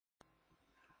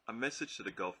A message to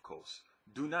the Gulf Coast.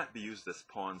 Do not be used as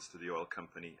pawns to the oil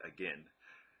company again.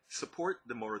 Support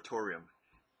the moratorium.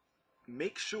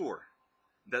 Make sure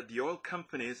that the oil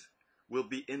companies will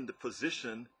be in the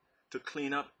position to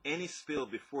clean up any spill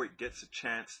before it gets a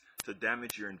chance to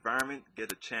damage your environment,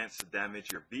 get a chance to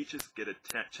damage your beaches, get a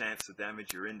chance to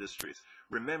damage your industries.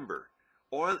 Remember,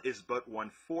 oil is but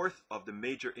 1/4 of the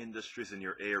major industries in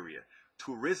your area.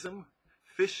 Tourism,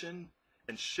 fishing,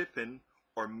 and shipping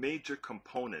are major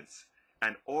components,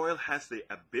 and oil has the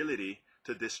ability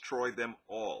to destroy them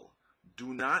all.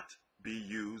 Do not be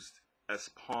used as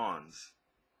pawns.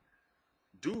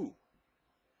 Do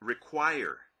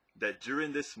require that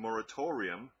during this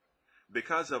moratorium,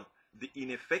 because of the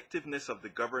ineffectiveness of the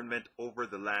government over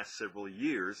the last several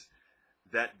years,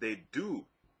 that they do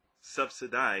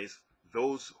subsidize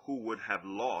those who would have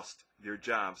lost their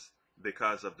jobs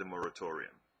because of the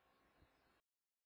moratorium.